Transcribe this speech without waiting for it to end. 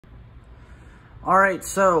Alright,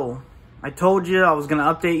 so I told you I was going to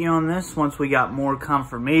update you on this once we got more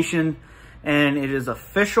confirmation, and it is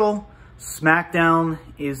official. Smackdown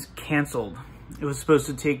is canceled. It was supposed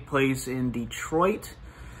to take place in Detroit,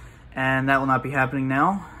 and that will not be happening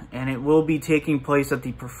now. And it will be taking place at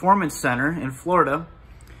the Performance Center in Florida,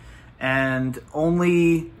 and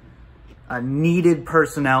only needed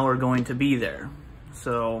personnel are going to be there.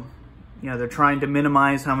 So, you know, they're trying to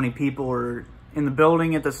minimize how many people are in the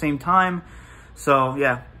building at the same time. So,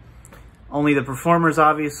 yeah, only the performers,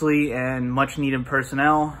 obviously, and much needed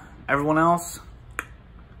personnel. Everyone else,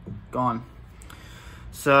 gone.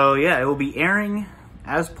 So, yeah, it will be airing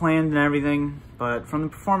as planned and everything, but from the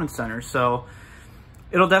Performance Center. So,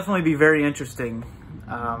 it'll definitely be very interesting.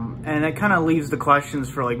 And it kind of leaves the questions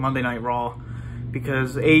for, like, Monday Night Raw,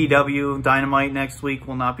 because AEW Dynamite next week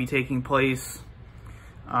will not be taking place.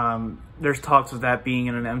 There's talks of that being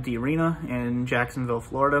in an empty arena in Jacksonville,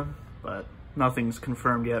 Florida, but nothing's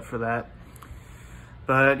confirmed yet for that.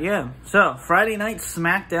 But yeah, so Friday night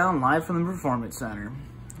Smackdown live from the Performance Center.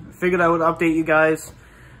 Figured I would update you guys.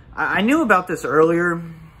 I knew about this earlier,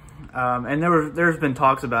 and there's been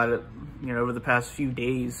talks about it, you know, over the past few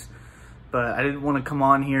days. But I didn't want to come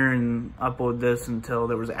on here and upload this until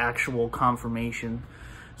there was actual confirmation.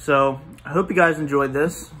 So I hope you guys enjoyed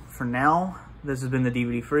this. For now, this has been the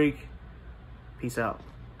DVD Freak. Peace out.